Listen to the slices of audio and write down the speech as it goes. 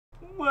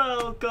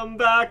Welcome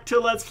back to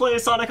Let's Play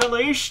Sonic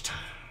Unleashed.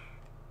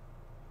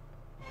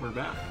 We're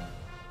back.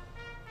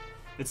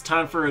 It's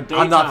time for a daytime.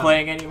 I'm not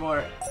playing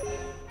anymore.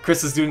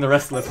 Chris is doing the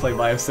rest of Let's Play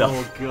by himself.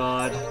 Oh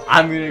god.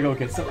 I'm gonna go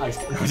get some ice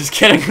cream. I'm just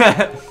kidding.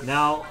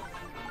 Now,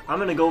 I'm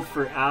gonna go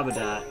for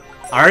Adabat.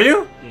 Are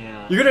you?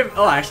 Yeah. You're gonna.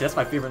 Oh, actually, that's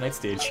my favorite night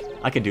stage.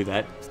 I can do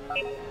that.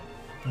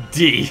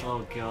 D.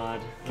 Oh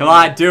god. Come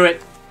on, do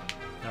it.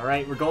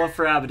 Alright, we're going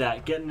for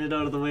Adabat. Getting it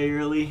out of the way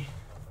early.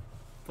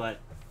 But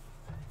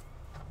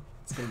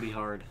it's gonna be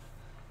hard.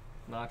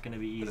 Not gonna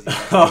be easy.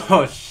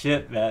 Oh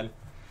shit, man.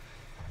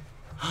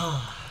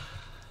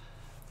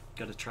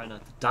 Gotta try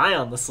not to die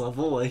on this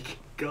level, like,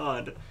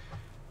 god.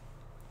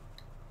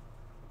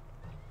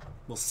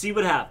 We'll see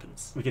what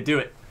happens. We can do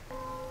it.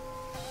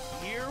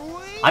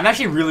 I'm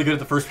actually really good at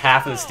the first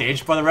half of the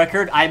stage, for the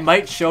record. I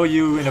might show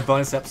you in a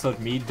bonus episode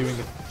me doing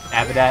the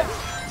Adabat,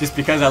 just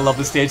because I love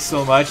the stage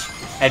so much,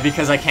 and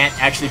because I can't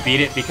actually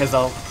beat it, because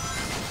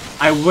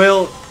I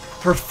will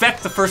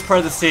perfect the first part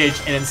of the stage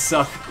and then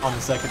suck on the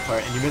second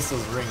part, and you miss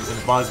those rings, and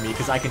it bothers me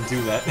because I can do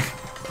that.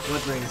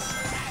 What rings?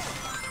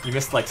 You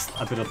missed like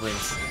a bit of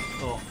rings.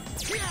 Oh.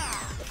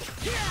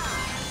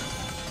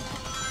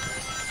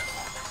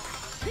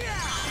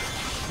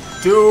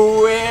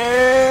 Do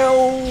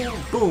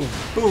it! Boom,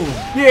 boom,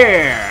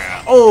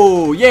 yeah!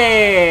 Oh,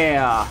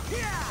 yeah!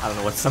 I don't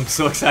know what I'm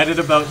so excited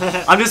about.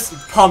 I'm just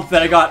pumped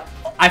that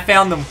I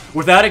found them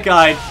without a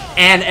guide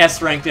and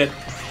S-ranked it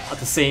at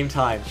the same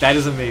time. That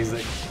is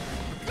amazing.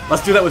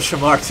 Let's do that with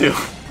Shamar too.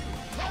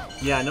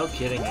 Yeah, no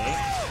kidding, eh?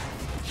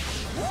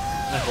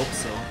 I hope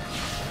so.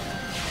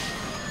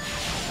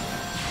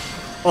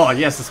 Oh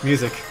yes, this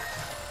music.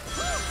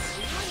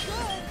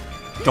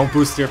 Don't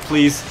boost here,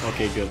 please.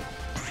 Okay, good.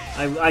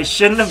 I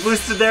shouldn't have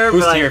boosted there,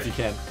 Boost but here if you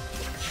can.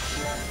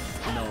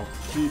 No.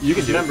 You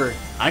can do Remember, it.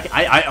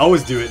 I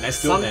always do it, and I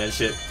still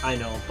manage it. I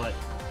know, but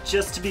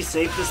just to be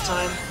safe this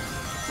time,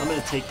 I'm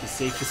gonna take the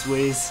safest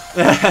ways.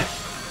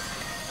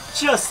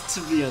 Just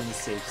to be on the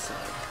safe side.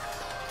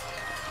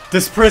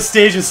 This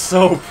stage is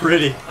so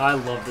pretty. I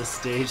love this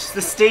stage.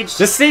 This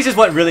stage is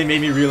what really made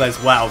me realize,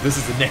 wow, this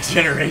is the next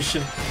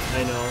generation.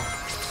 I know.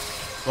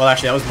 Well,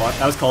 actually,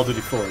 that was Call of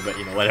Duty 4, but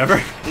you know, whatever.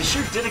 They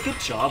sure did a good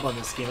job on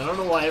this game. I don't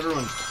know why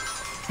everyone.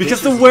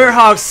 Because the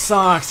were-hog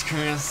sucks,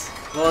 Chris.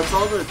 Well, it's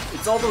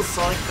all those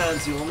Sonic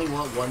fans who only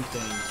want one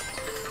thing: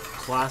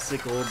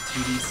 classic old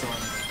 2D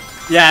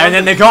Sonic. Yeah, and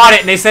then they got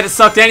it and they said it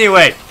sucked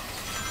anyway.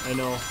 I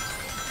know.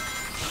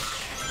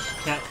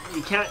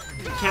 You can't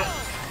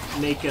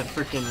make a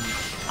freaking.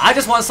 I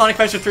just want Sonic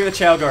Adventure 3 the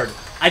Chow Garden.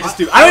 I just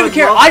do. I don't even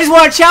care. I just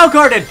want a Chow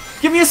Garden.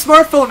 Give me a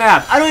smartphone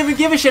app. I don't even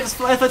give a shit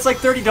if it's like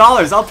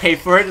 $30. I'll pay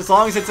for it as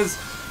long as it's as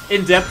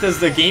in depth as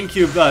the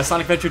GameCube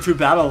Sonic Adventure 2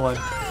 Battle one.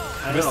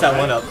 I missed that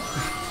one up.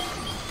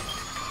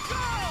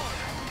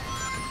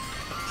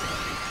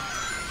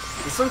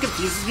 This one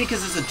confuses me because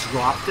there's a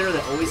drop there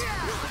that always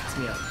fucks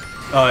me up.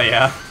 Oh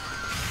yeah.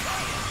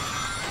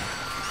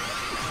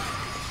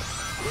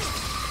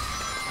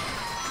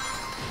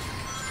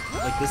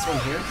 Like this one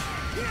here?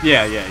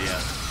 Yeah.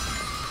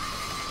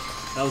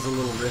 That was a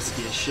little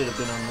risky. It should have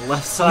been on the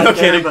left side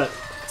kidding. But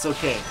it's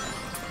okay.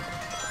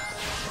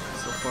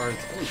 So far,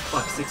 it's holy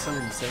fuck,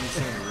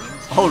 677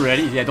 rings.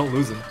 Already? Yeah, don't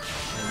lose them.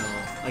 I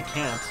know. I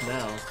can't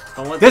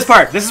now. This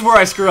part! This is where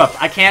I screw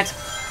up. I can't.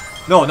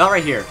 No, not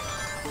right here.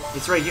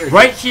 It's right here.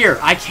 Right here.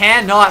 I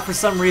cannot, for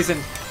some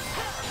reason.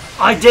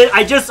 I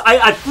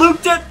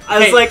fluked it! I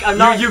was like, I'm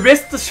not. You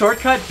missed the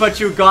shortcut, but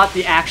you got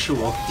the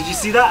actual. Did you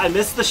see that? I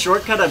missed the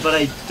shortcut, but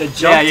I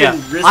jumped and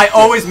risked it. I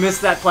always miss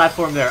that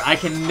platform there. I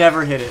can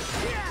never hit it.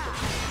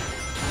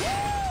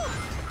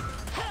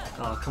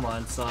 Oh, come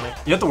on, Sonic.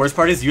 You know what the worst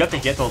part is? You have to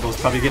get all those,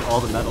 probably get all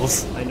the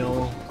medals. I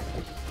know.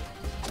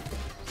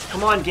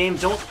 Come on, game,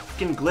 don't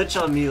fucking glitch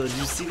on me. Did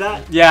you see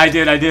that? Yeah, I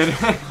did. I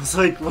was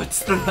like, what's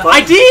the button?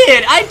 I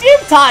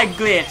did time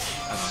glitch!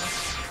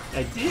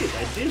 I did,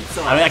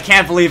 so I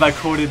can't believe I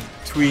quoted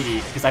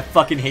Tweety, because I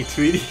fucking hate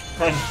Tweety.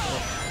 I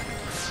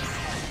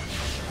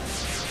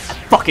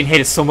fucking hate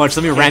it so much.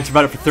 Let me rant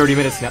about it for 30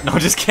 minutes now. No,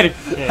 just kidding.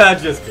 I'm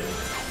just kidding.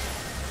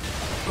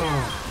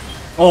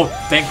 Oh,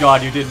 thank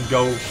God you didn't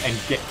go and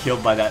get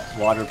killed by that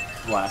water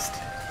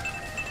blast.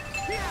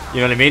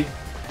 You know what I mean?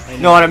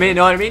 Know what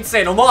I mean?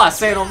 Say no more,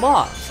 say no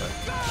more. Sorry.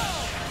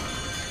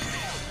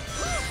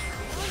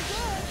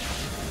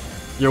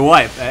 Your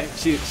wife, eh?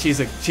 She's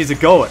a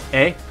goer,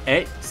 eh?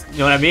 Eh? You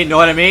know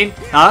what I mean?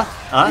 Huh?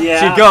 Yeah.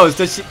 She goes.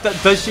 Does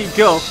she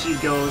go? She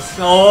goes.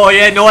 Oh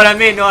yeah, know what I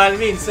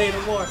mean? Say no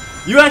more.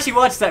 You actually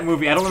watched that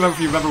movie. I don't remember if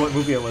you remember what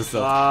movie it was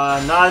though.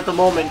 Not at the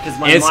moment because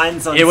my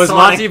mind's on It was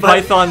Sonic, Monty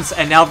Python's,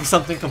 and now for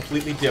something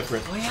completely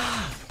different. Oh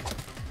yeah.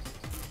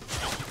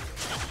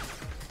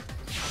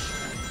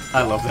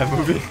 I love that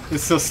movie.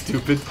 It's so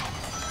stupid.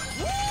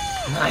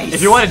 Nice.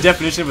 If you want a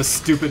definition of a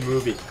stupid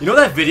movie, you know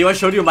that video I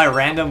showed you of my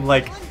random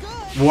like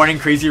warning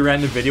crazy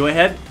random video I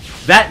had?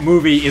 That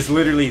movie is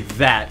literally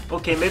that.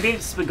 Okay, maybe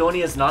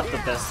Spagonia is not the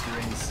best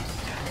rings.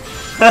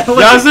 Yeah,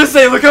 I was gonna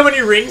say, look how many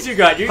rings you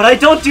got. But I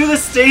don't do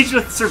this stage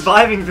with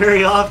surviving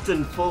very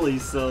often fully,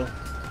 so.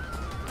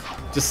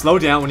 Just slow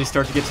down when you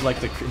start to get to like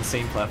the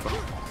insane platform.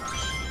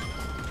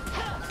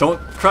 Don't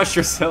crush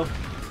yourself.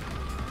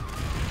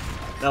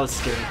 That was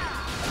scary.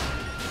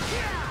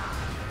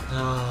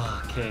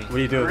 Okay. What are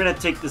you doing? We're gonna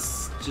take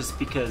this just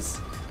because.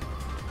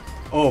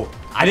 Oh,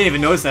 I didn't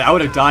even notice that. I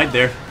would have died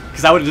there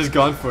because I would have just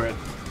gone for it.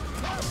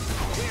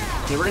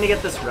 Okay, we're gonna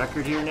get this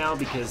record here now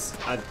because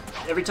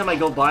every time I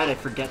go by it, I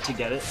forget to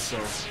get it. So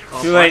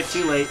Too late.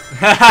 Too late.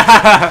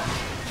 That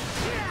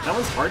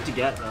one's hard to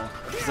get though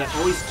because I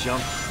always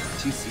jump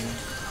too soon.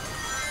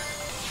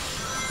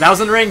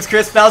 1,000 rings,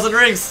 Chris. 1,000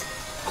 rings.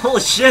 Holy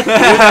shit! Dude,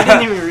 I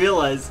didn't even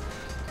realize.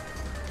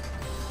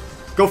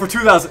 Go for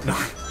 2,000. No.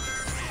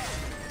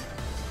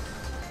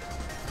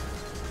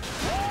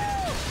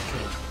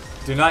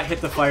 Do not hit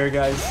the fire,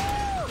 guys,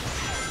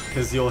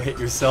 because you'll hit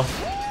yourself.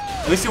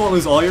 At least you won't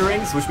lose all your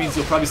rings, which means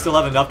you'll probably still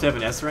have enough to have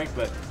an S rank,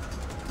 but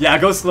yeah,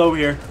 go slow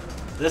here.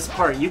 This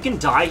part, you can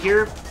die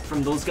here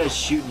from those guys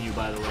shooting you,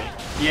 by the way.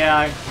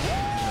 Yeah.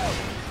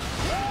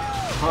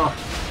 Huh.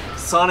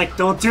 Sonic,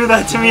 don't do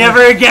that to me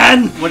ever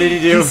again! What did he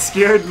do? He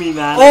scared me,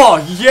 man.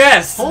 Oh,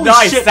 yes! Holy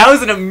nice! shit. That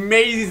was an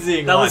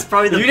amazing That one. was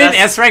probably the If you best.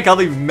 didn't S rank, I'll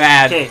be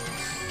mad. Okay.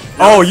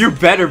 Oh, you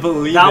better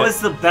believe That it. was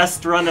the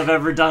best run I've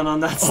ever done on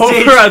that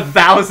stage. Over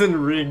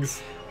 1,000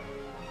 rings.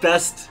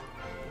 Best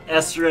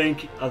S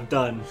rank I've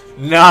done.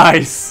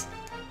 Nice.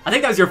 I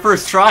think that was your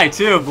first try,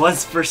 too.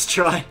 Was first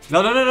try.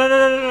 No, no, no, no,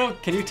 no, no, no.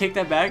 Can you take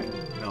that back?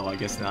 No, I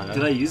guess not. Huh?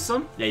 Did I use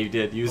some? Yeah, you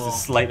did. You used a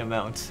slight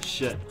amount.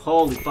 Shit.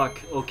 Holy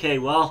fuck. Okay,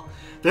 well,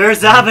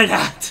 there's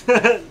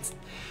Adabat.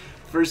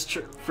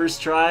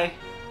 First try.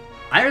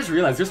 I just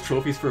realized there's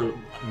trophies for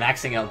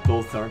maxing out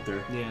both, aren't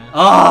there? Yeah.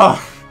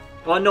 Oh!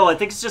 Oh no, I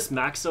think it's just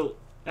max out.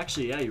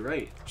 Actually, yeah, you're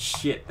right.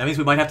 Shit. That means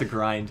we might have to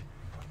grind.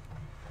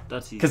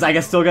 That's easy. Because I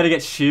guess still gotta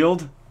get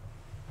shield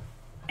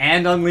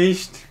and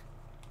unleashed.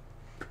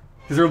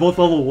 Because we're both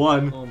level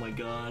 1. Oh my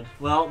god.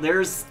 Well,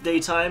 there's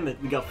daytime.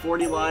 We got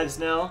 40 lives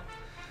now.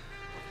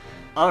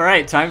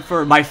 Alright, time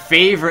for my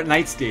favorite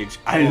night stage.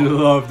 I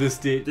love this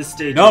stage. This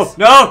stage No, is...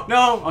 no,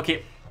 no!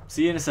 Okay,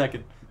 see you in a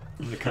second.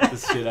 I'm gonna cut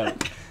this shit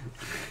out.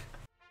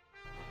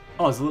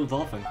 Oh, it's a little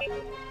dolphin.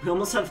 We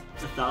almost have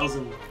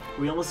 1,000.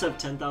 We almost have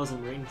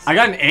 10,000 rings. I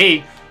got an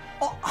A.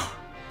 Oh,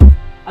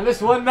 I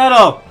missed one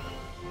medal.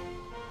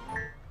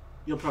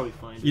 You'll probably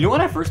find it. You know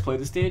when I first played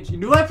the stage? You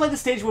knew I played the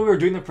stage when we were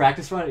doing the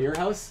practice run at your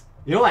house?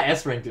 You know I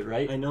S-ranked it,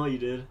 right? I know you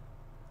did.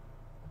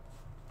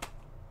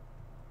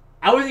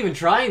 I wasn't even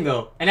trying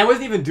though, and I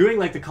wasn't even doing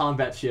like the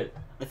combat shit.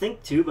 I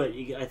think too, but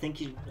I think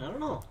you. I don't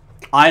know.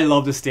 I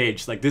love the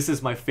stage. Like this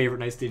is my favorite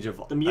night stage of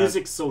all. The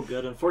music's so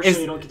good.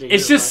 Unfortunately, you don't get to hear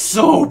it's just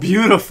so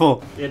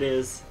beautiful. It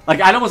is. Like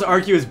I'd almost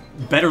argue it's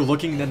better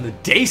looking than the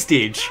day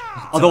stage.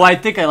 Although I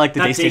think I like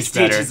the day stage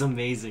better. That day stage is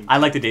amazing. I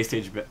like the day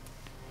stage bit.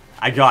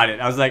 I got it.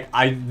 I was like,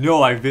 I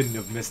know I wouldn't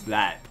have missed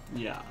that.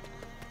 Yeah.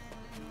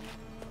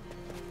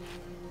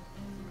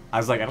 I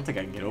was like, I don't think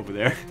I can get over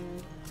there.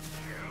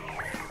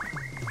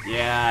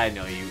 Yeah, I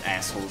know you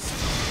assholes.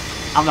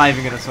 I'm not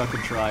even gonna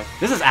fucking try.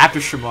 This is after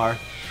Shamar.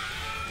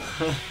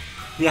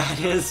 Yeah,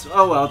 it is.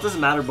 Oh well, it doesn't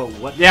matter about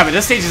what. Yeah, but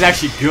this stage is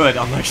actually good,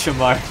 unlike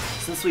Shamar.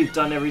 Since we've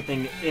done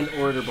everything in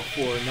order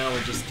before, now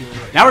we're just doing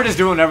it. Now we're just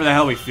doing whatever the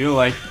hell we feel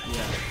like.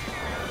 Yeah.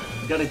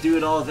 We gotta do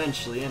it all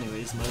eventually,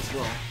 anyways. Might as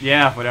well.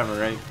 Yeah, whatever,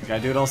 right? You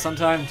gotta do it all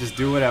sometime. Just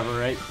do whatever,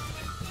 right?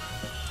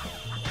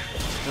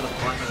 Gotta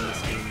platinum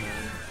this game,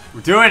 man.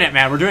 We're doing it,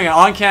 man. We're doing it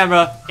on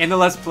camera in the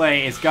Let's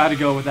Play. It's got to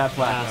go with that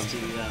platinum. Has to,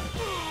 yeah.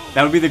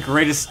 That would be the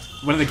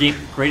greatest, one of the game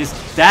greatest.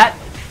 That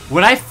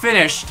when I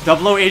finish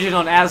 00 Agent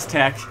on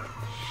Aztec,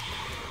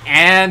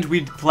 and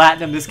we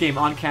platinum this game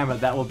on camera,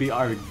 that will be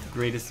our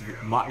greatest,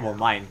 well,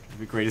 mine,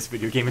 the greatest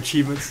video game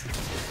achievements.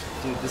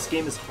 Dude, this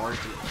game is hard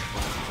to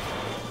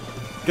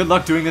platinum. Good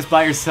luck doing this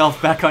by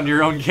yourself back on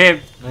your own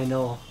game, I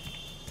know.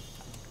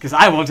 because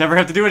I won't ever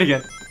have to do it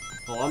again.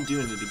 Well, I'm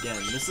doing it again.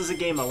 This is a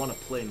game I want to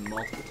play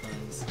multiple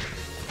times.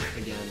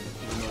 Again,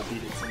 even though I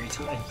beat it so many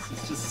times.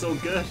 It's just so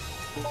good.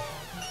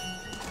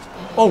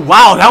 Oh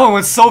wow, that one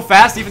went so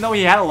fast, even though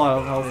he had a lot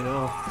of health. I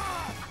know.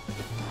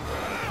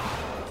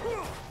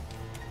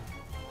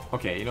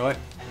 Okay, you know what?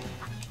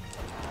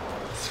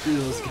 Screw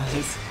those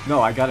guys.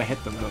 No, I gotta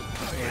hit them though.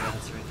 Yeah,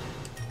 that's right.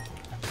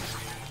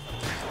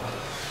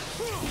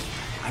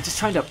 I'm just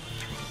trying to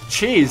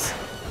cheese.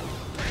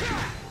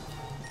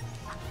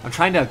 I'm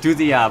trying to do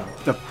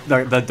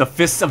the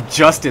fists of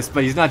justice,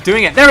 but he's not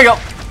doing it. There we go.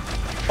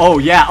 Oh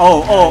yeah.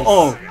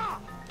 Oh.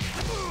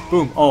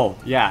 Boom. Oh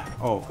yeah.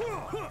 Oh.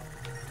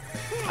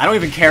 I don't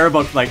even care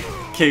about like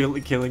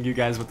killing you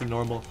guys with the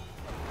normal.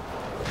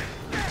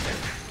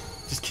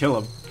 Just kill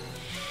him.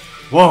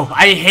 Whoa!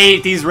 I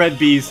hate these red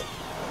bees.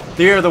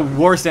 They are the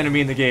worst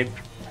enemy in the game.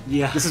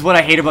 Yeah. This is what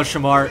I hate about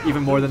Shamar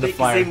even more than the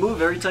fire. They move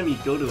every time you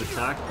go to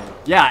attack them.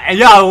 Yeah, and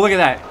yeah, look at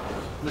that.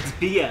 That's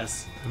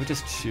BS. Let me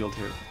just shield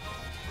here.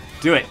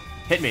 Do it.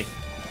 Hit me.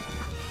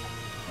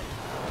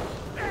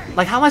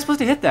 Like, how am I supposed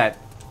to hit that?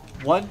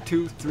 1,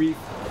 2, 3,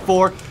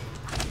 4.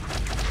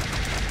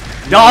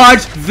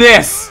 Dodge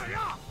this!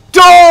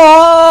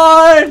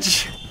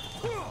 Dodge!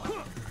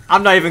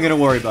 I'm not even gonna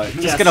worry about it.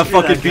 I'm just Yeah, gonna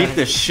screw fucking that guy. beat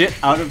the shit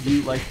out of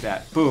you like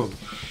that. Boom.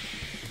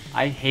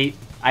 I hate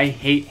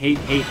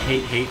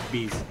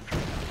bees.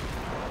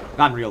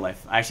 Not in real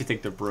life. I actually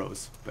think they're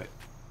bros, but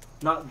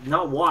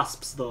Not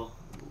wasps though.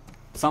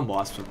 some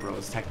wasps are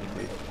bros,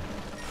 technically.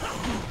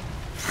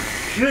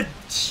 Good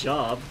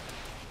job.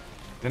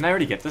 Didn't I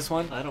already get this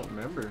one? I don't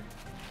remember.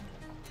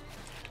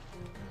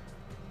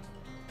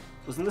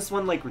 Wasn't this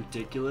one like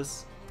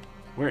ridiculous?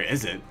 Where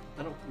is it?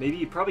 I don't. Maybe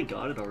you probably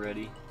got it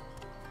already.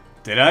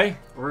 Did I?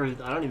 Or I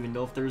don't even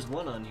know if there's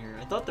one on here.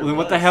 I thought there Well, then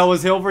was. what the hell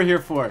was he over here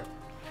for?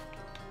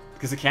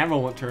 Because the camera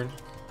won't turn.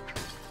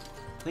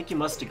 I think you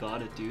must have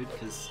got it, dude.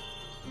 Cause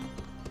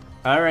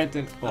Alright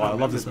then. Oh, I don't I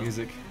love this remember,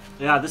 music.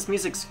 yeah, this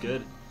music's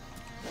good.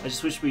 I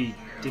just wish we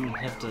didn't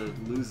have to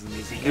lose the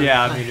music.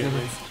 Yeah,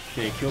 immediately.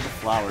 Okay, kill the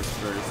flowers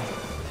first.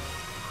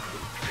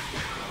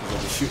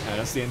 They'll be shooting at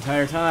us the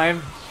entire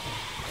time.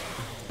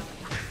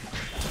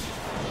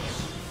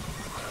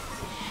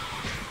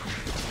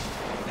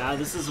 Yeah,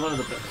 this is one of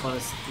the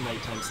funnest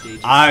nighttime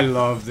stages. I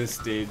love this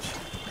stage.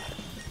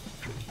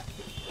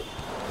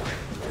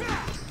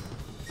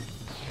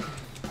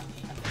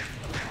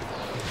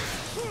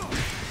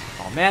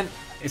 Oh man,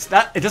 it's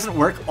not. It doesn't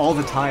work all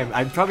the time.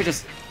 I'm probably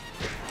just.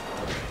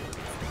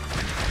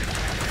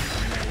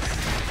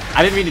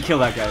 I didn't mean to kill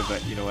that guy,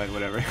 but you know what?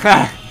 Whatever.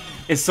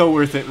 It's so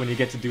worth it when you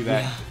get to do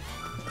that.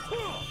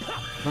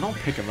 No, don't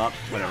pick him up.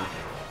 Whatever.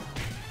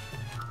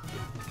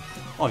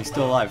 Oh, he's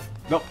still alive.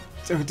 Nope.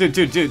 Dude,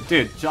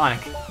 Janic.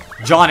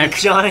 Janic,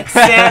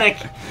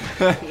 Sanic.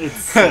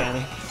 It's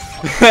Sanic.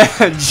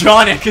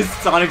 Janic is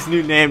Sonic's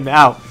new name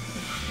now.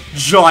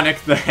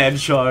 Janic the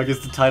Hedgehog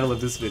is the title of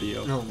this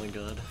video. Oh my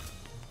god.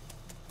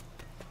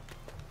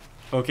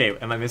 Okay,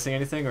 am I missing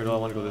anything, or do I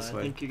want to go this way?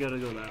 I think you gotta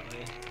go that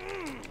way.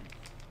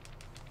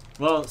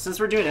 Well, since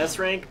we're doing S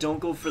rank, don't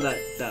go for that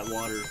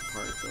water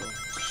part though.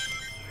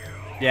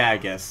 Yeah, I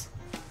guess.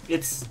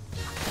 It's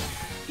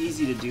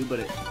easy to do, but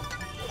it's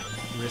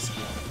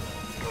risky.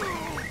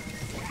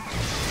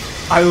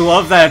 I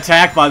love that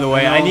attack, by the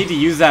way. I know. need to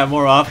use that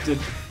more often.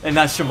 And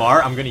that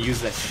Shamar, I'm gonna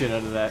use that shit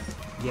out of that.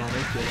 Yeah,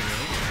 no kidding,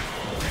 right?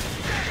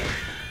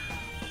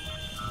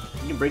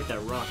 You can break that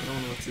rock. I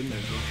don't know what's in there,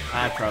 though.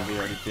 I probably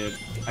already did.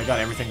 I got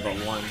everything but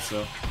one,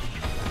 so.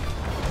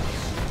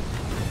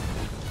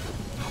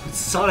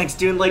 Sonic's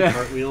doing like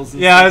cartwheels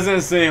and Yeah, I stuff. was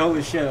gonna say,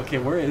 holy shit. Okay,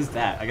 where is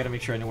that? I gotta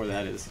make sure I know where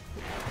that is.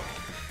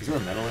 Is there a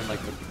metal in like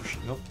the?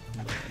 Nope.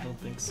 I don't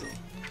think so.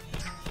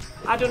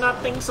 I do not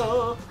think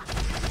so.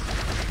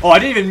 Oh, I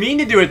didn't even mean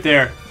to do it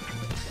there.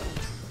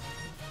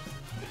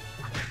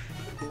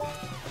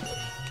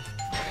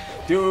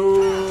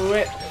 Do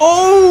it.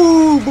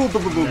 Oh! Boom,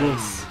 boom, boom, boom, boom.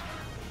 Nice.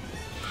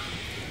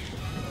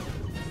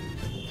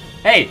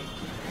 Hey!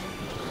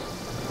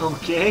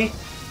 Okay.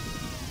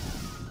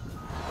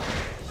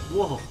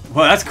 Whoa.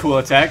 Well, that's a cool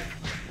attack.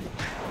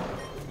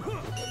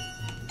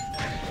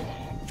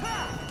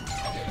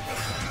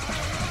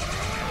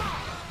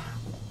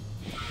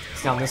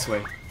 It's down this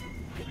way.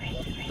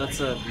 That's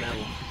a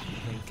metal,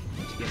 I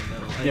think. To get a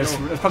metal. I Yes,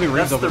 know. there's probably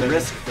rings That's over the there.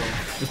 risk, though.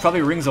 There's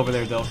probably rings over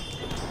there, though.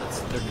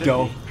 There could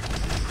Go. be.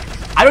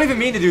 I don't even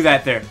mean to do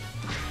that there.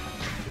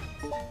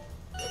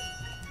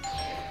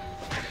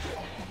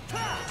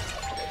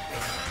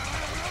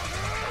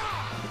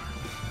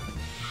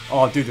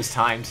 Oh, dude, this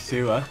timed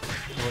too, huh?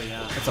 Oh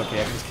yeah. That's okay,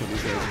 I can just kill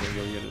these guys and then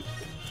go get it.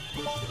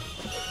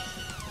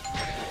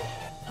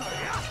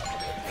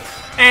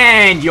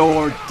 And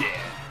you're dead.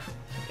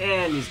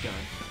 And he's gone.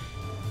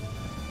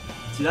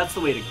 See, that's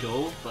the way to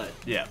go, but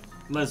Yeah.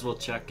 might as well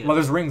check it. Well,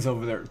 there's rings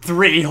over there.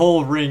 3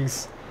 whole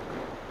rings.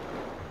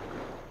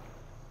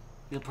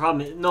 The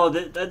problem is, no,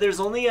 there's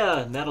only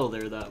a metal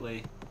there that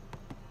way.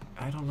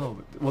 I don't know.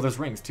 But, well, there's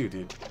rings too,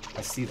 dude.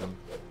 I see them.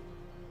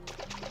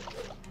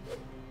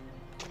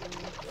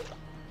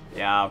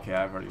 Yeah, okay,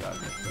 I've already got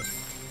it. But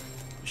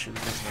you sure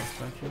there's nothing else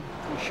back here?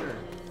 Pretty sure.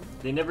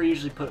 They never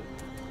usually put.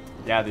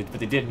 Yeah, but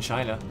they did in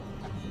China.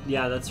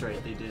 Yeah, that's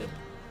right. They did.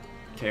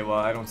 Okay, well,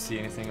 I don't see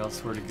anything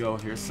else where to go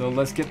here, so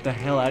let's get the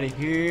hell out of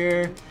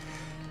here.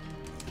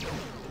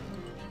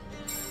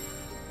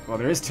 Well,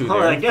 there is 2 Oh,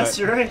 there. I guess but,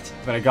 you're right.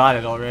 but I got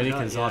it already, Yeah,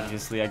 because yeah.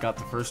 obviously I got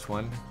the first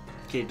one.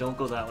 Okay, don't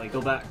go that way.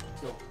 Go back.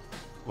 No,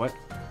 What?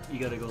 you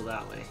gotta go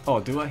that way. Oh,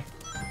 do I?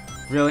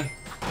 Really?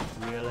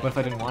 Really? What if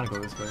I didn't want to go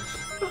this way?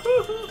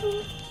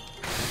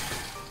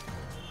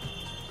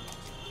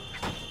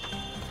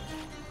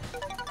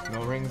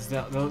 No rings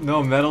down.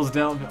 No metals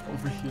down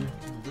over here.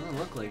 It doesn't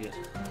look like it.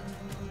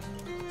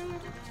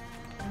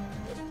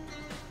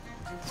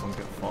 This one's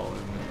gonna fall,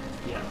 isn't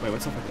it? Yeah. Wait,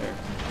 what's over there?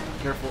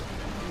 Careful.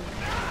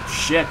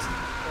 Shit!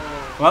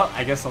 Well,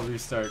 I guess I'll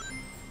restart.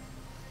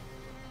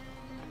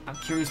 I'm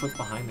curious what's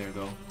behind there,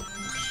 though.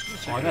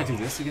 Oh, I gotta do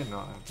this again? No,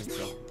 I don't think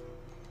so.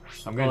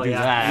 I'm gonna Oh, do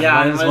yeah. that. Yeah,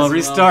 Might as well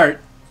restart.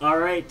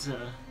 Alright.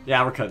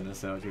 Yeah, we're cutting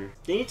this out here.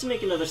 They need to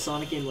make another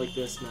Sonic game like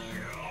this, man.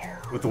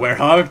 With the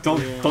were-hog?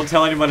 Don't Yeah. don't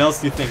tell anyone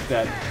else you think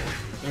that.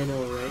 I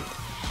know, right?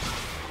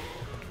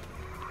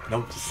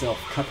 Note to self,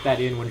 cut that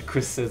in when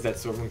Chris says that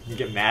so everyone can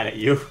get mad at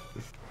you.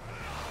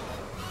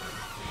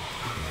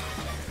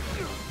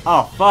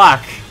 Oh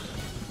fuck!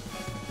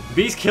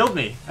 Bees killed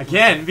me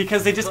again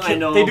because they just I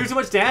know. they do too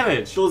much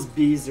damage. Those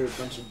bees are a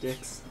bunch of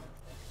dicks.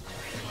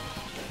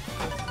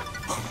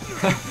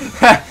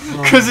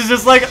 Chris is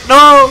just like,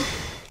 no!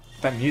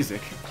 That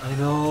music. I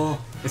know.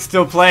 It's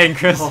still playing,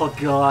 Chris. Oh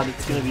god,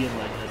 it's gonna be in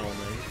my head all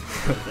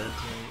night.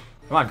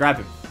 Come on, grab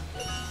him.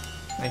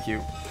 Thank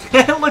you.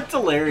 It looked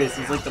hilarious.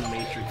 It was like the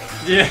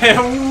Matrix.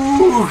 Yeah,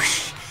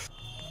 whoosh!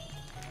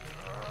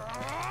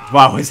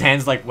 Wow, his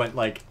hands like went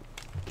like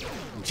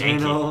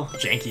janky.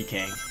 Janky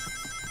Kang.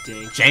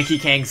 Dank. Janky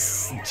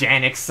Kang's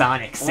Janic,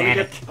 Sonic,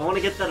 Sanic. I want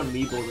to get that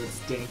amiibo that's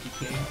Danky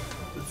King.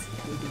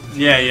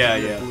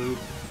 Yeah. Blue.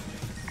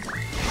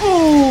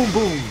 Boom,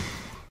 boom.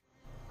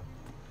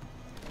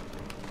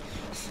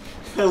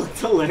 That looked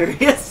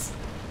hilarious.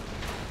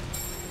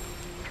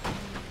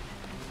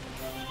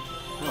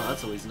 Oh,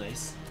 that's always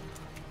nice.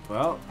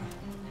 Well,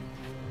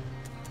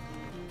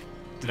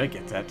 did I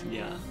get that?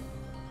 Yeah.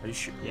 Are you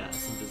sure? Yeah,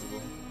 it's invisible.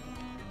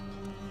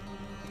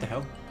 What the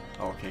hell?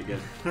 Oh, okay, good.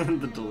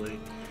 The delay.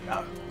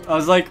 I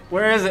was like,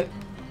 where is it?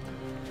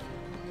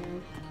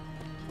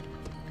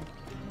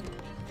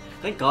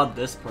 Thank God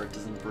this part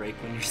doesn't break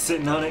when you're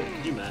sitting on it.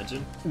 Could you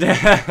imagine?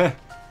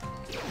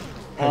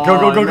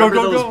 Go,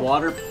 those go.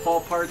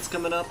 waterfall parts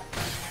coming up?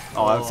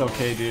 Oh, that's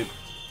okay, dude.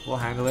 We'll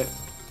handle it.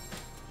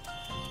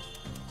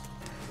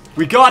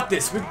 We got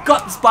this! We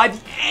got this by the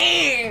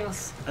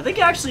ass! I think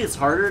actually it's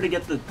harder to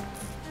get the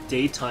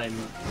daytime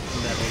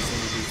medals than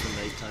it is the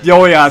nighttime.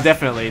 Oh yeah,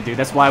 definitely, dude.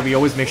 That's why we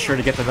always make sure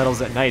to get the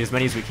medals at night, as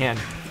many as we can.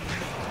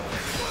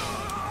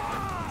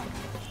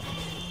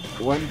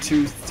 1,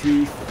 2,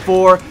 3,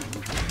 4.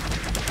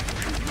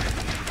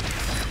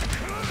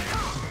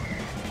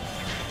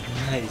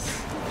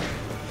 Nice.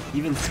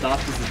 Even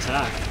stopped his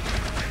attack.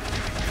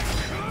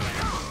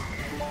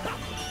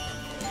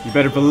 You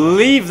better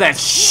believe that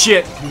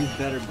shit! You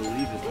better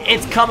believe it.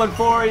 It's coming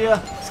for you!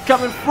 It's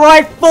coming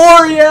right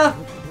for you!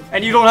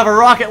 And you don't have a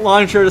rocket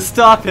launcher to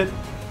stop it.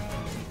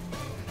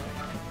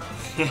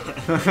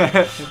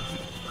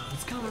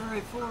 It's coming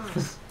right for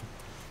us.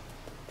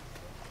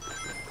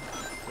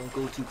 Don't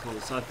go too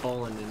close. I've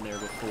fallen in there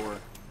before.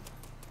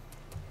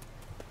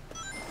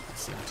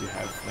 So, do you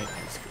have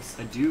nightmares, Chris?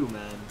 I do,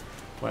 man.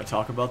 Want to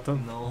talk about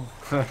them? No.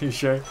 You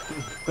sure?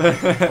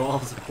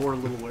 Involves a poor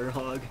little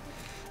were-hog.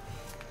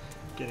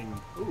 Getting...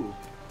 Ooh.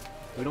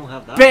 We don't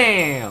have that.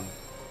 BAM!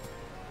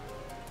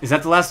 Is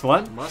that the last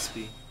one? Must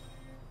be.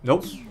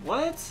 Nope.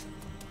 What?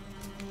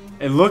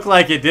 It looked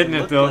like it, didn't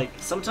it, though? Like,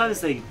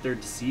 sometimes they're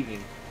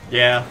deceiving.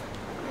 Yeah.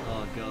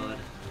 Oh, God.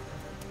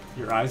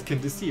 Your eyes can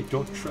deceive,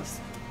 don't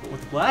trust. But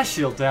with the blast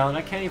shield down,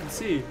 I can't even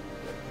see.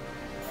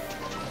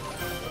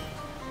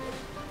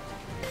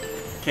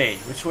 Okay,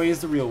 which way is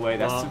the real way?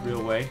 That's the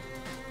real way.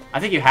 I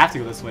think you have to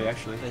go this way,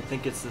 actually. I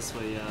think it's this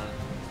way, yeah.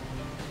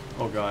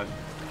 Oh god.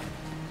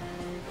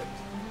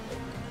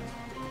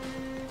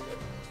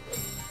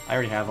 I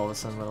already have all the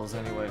sun medals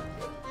anyway.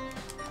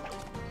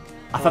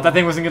 I thought that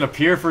thing wasn't gonna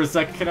appear for a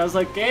second, I was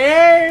like,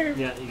 hey!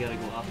 Yeah, you gotta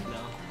go up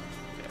now.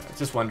 Yeah,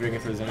 just wondering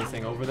if there's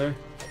anything over there.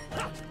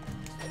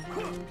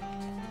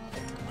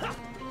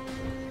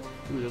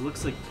 Ooh, it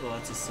looks like... Oh,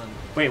 that's a sun.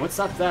 Wait, what's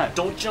up that?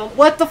 Don't jump!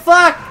 What the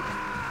fuck?!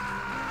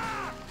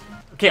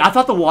 Okay, I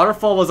thought the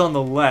waterfall was on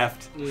the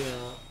left. Yeah.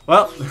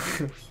 Well...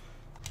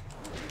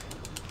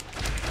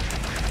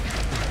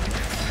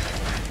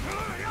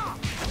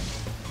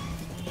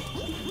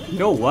 You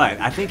know what?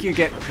 I think you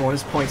get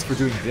bonus points for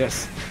doing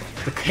this.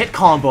 The hit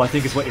combo, I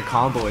think, is what your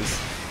combo is.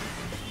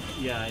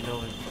 Yeah, I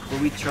know.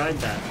 But we tried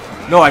that.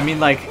 No, I mean,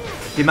 like,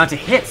 the amount of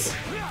hits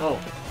Oh,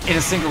 in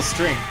a single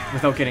string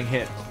without getting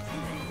hit.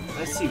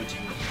 I see what you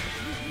mean.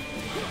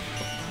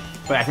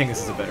 But I think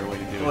this is a better way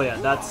to do it. Oh yeah,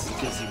 that's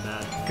gives you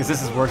that. Because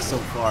this has worked so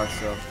far,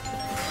 so...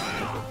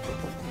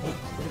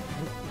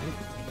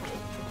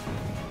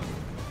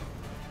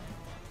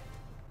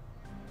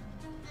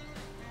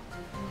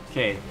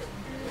 Okay.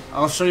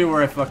 I'll show you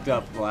where I fucked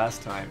up the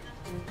last time.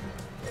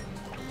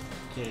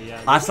 Okay,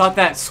 yeah. I thought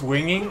that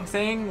swinging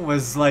thing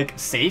was, like,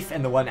 safe,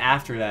 and the one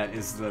after that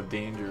is the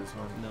dangerous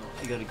one. No,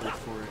 you gotta go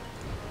for it.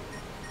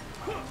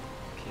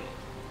 Okay.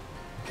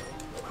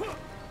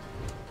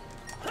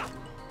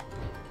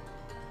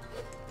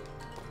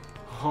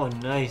 Oh,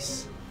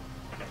 nice.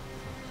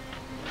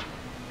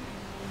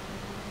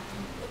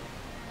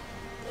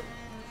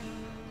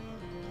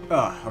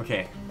 Oh,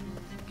 okay.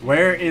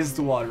 Where is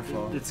the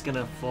waterfall? It's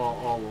gonna fall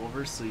all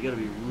over, so you gotta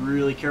be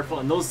really careful.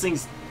 And those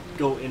things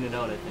go in and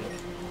out, I think.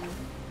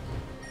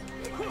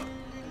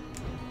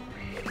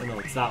 Oh no,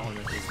 it's that one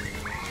that goes in and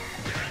out.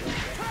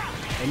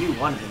 I knew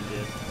one of them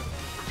did.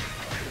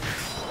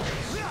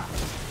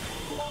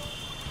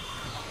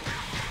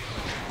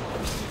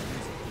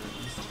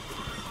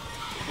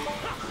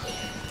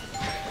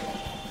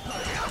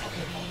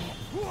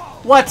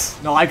 What?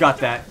 No, I got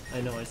that.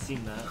 I know, I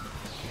seen that.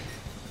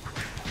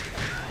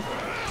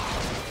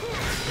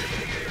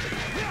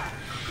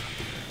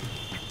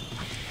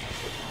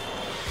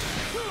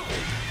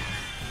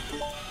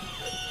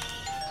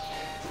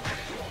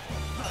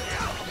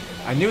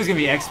 I knew it was gonna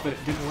be X, but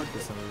it didn't work for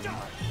some reason.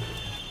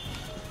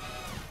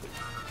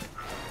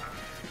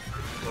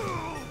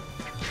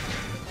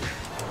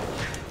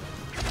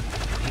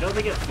 know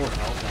they get full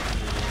health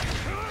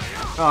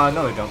after.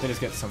 No, they don't. They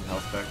just get some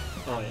health back.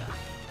 Oh yeah.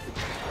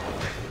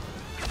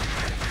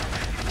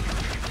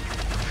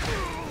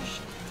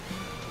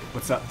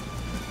 What's up?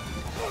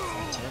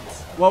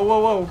 Intense. Whoa, whoa,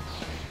 whoa!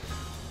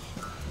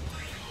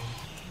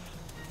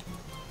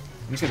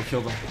 I'm just gonna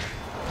kill them.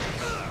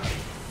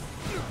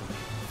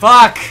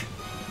 Fuck!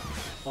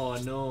 Oh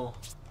no.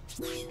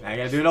 I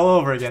gotta do it all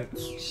over again.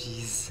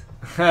 Jeez.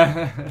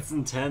 That's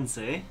intense,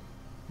 eh?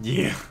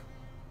 Yeah.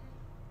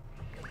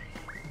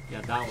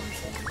 Yeah, that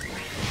one's intense.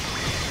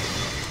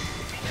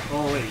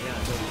 Oh wait, yeah,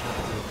 no, we have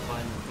to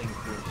find the thing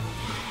first.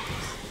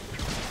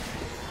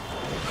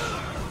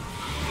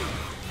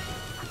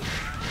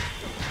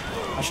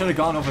 I should have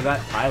gone over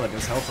that island.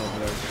 There's health over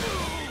there.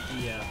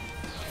 Yeah.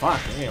 Fuck,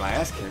 I made my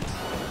ass kicked.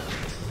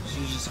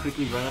 Should just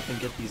quickly run up and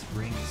get these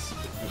rings.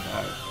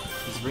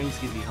 These rings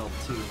give you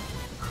health too.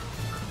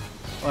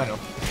 Oh, I know.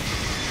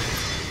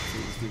 So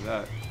let's do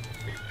that.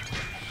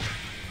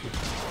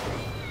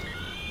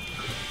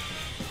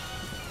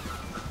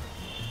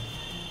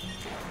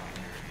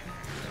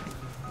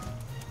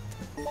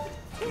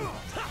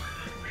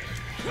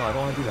 No, I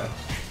don't want to do that.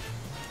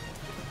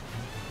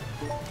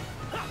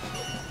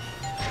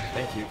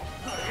 Thank you.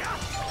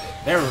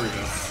 There we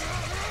go.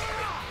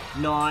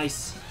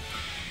 Nice.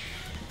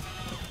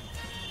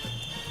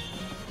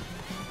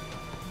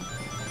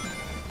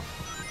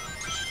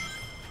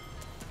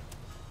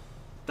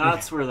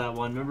 That's where that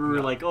one. Remember, we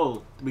were like,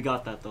 oh, we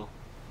got that though.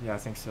 Yeah, I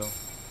think so.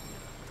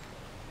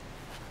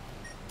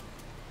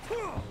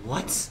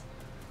 What?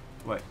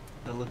 What?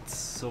 That looked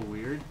so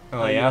weird. Oh,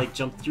 How yeah? you like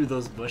jumped through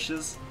those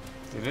bushes.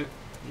 Did it?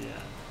 Yeah.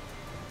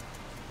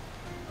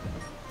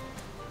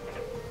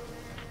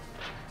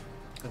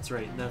 That's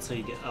right. That's how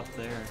you get up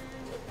there.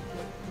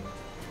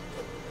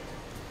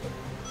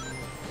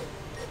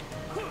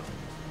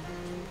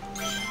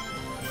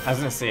 I was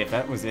gonna say, if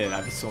that was it,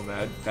 I'd be so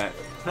mad that...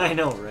 I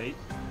know, right?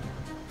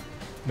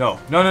 No.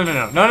 No, no, no,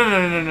 no. No, no,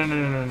 no, no, no, no,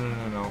 no, no,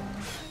 no, no.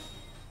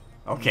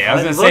 Okay, I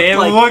was gonna It say, it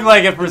looked looked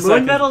like it for a The second.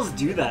 moon medals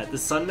do that. The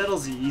sun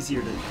medals are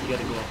easier to... You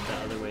gotta go up the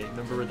other way.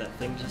 Remember where that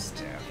thing just...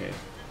 Yeah, okay.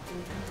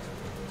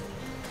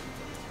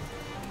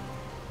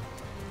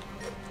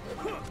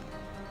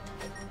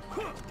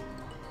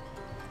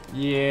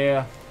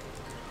 Yeah.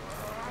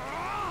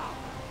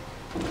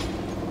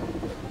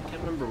 Can't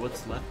remember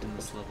what's left in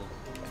this level.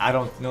 I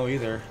don't know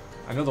either.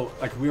 I know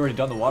like we already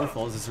done the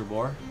waterfalls. Is there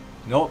more?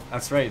 Nope,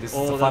 that's right. This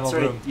is the final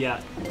room. Yeah,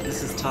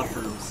 this is tough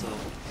room, so...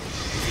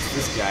 It's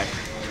this guy.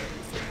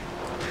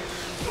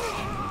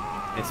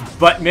 It's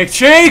Butt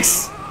McCheeks!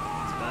 It's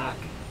back.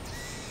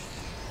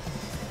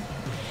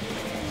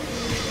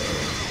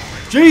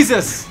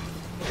 Jesus!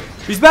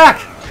 He's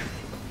back!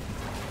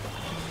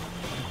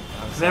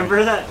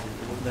 Remember that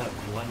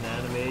one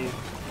anime?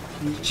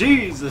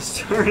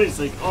 Jesus! It's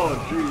like, oh,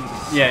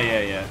 Jesus. Yeah,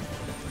 yeah, yeah.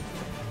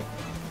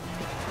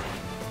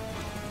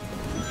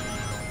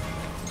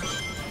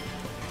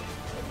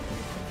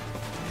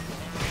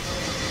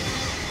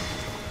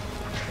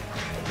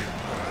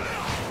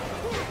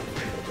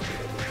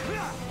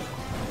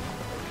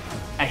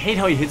 I hate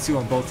how he hits you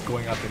on both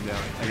going up and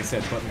down. Like I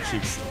said, butt and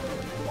cheeks.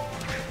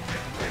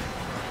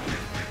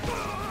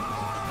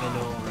 I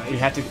know, right? We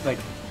had to, like...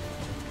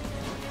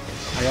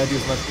 I gotta do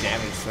as much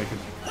damage so I can...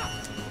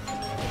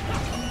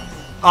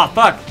 Oh,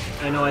 fuck!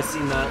 I know, I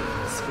seen that.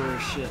 Square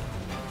shit.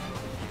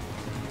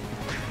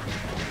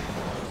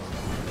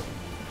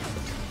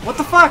 What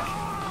the fuck?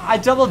 I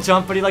double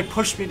jumped, but he like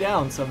pushed me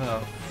down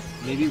somehow.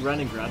 Maybe run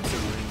and grab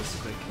some rings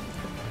quick.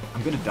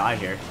 I'm gonna die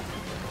here.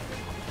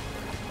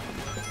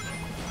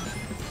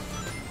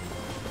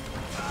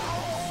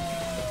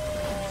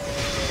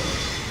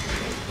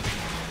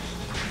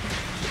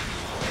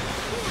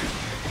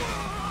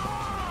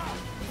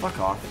 Fuck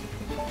off.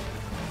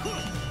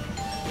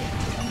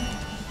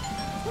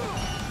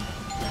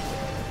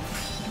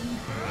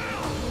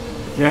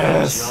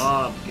 Yes!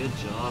 Good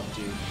job,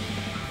 dude.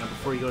 Now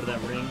before you go to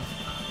that ring.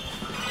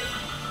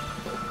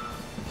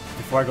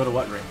 Before I go to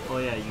what ring? Oh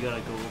yeah, you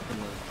gotta go open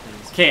the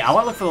things. Okay, I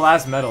want to look for the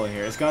last medal in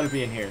here. It's gotta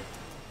be in here.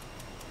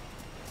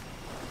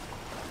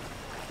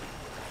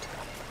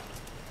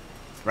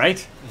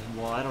 Right?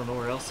 Well, I don't know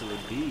where else it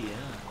would be,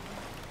 yeah.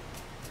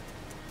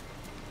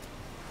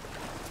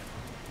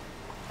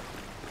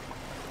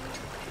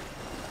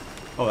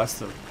 Oh, that's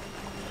the...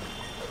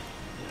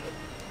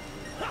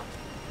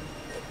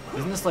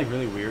 Isn't this like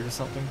really weird or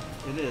something?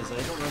 It is, I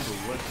don't remember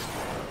what.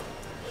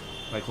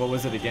 Like, what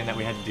was it again that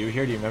we had to do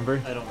here? Do you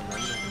remember? I don't remember.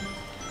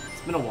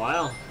 It's been a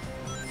while.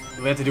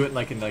 We had to do it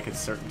like in like a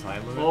certain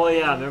time limit? Oh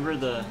yeah, remember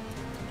the...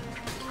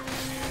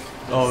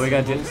 Oh, we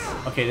gotta do...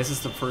 symbols? Okay, this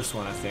is the first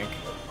one, I think.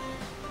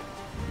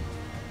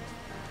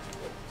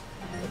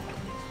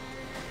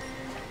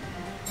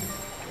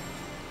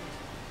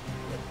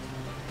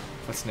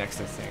 What's next,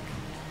 I think?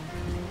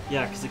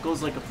 Yeah, because it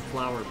goes like a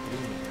flower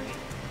blooming, right?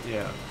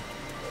 Yeah.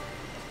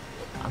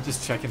 I'm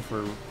just checking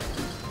for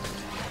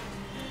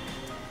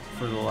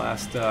the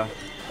last,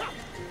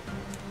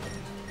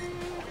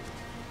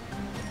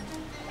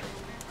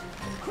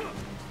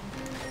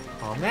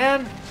 Oh,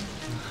 man!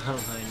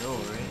 I know,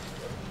 right?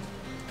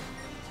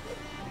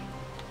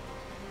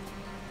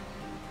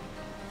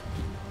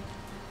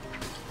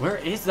 Where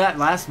is that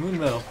last moon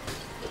medal?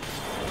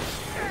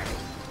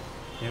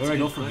 Yeah, where do I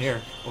go from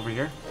here? Over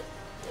here?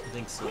 I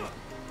think so.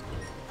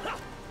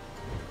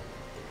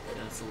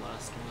 That's the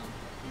last one.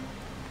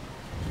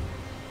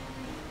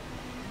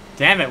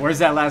 Damn it, where's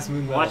that last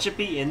moon medal? Watch it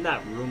be in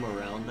that room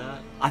around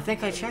that. I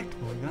think I checked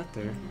when we got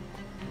there.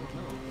 I don't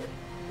know.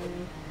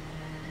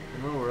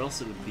 I don't know where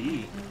else it would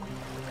be.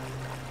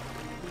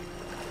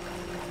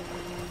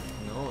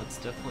 No, it's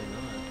definitely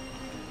not.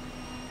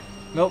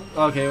 Nope,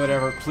 okay,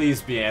 whatever.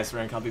 Please be S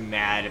rank, I'll be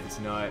mad if it's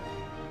not.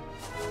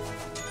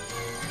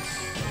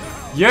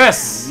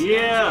 Yes!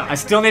 Yeah! I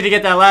still need to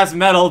get that last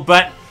medal,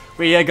 but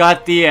we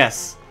got the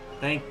S.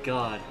 Thank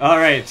God.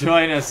 Alright,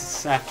 join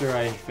us after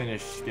I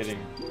finish getting...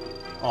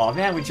 Oh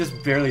man, we just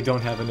barely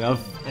don't have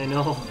enough. I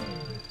know.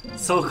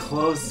 So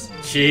close.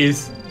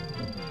 Jeez.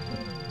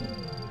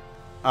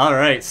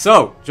 Alright,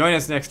 so, join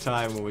us next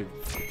time when we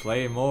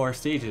play more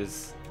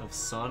stages. Of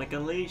Sonic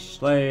Unleashed.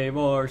 Play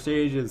more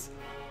stages.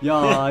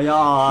 Yeah,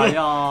 yeah,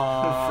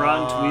 yeah.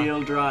 Front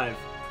wheel drive.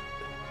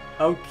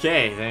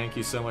 Okay, thank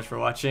you so much for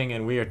watching,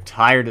 and we are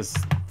tired as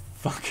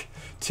fuck.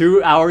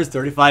 2 hours,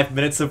 35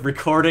 minutes of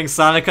recording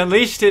Sonic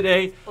Unleashed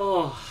today.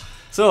 Oh.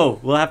 So,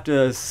 we'll have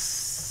to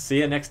see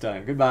you next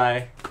time.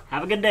 Goodbye.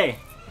 Have a good day.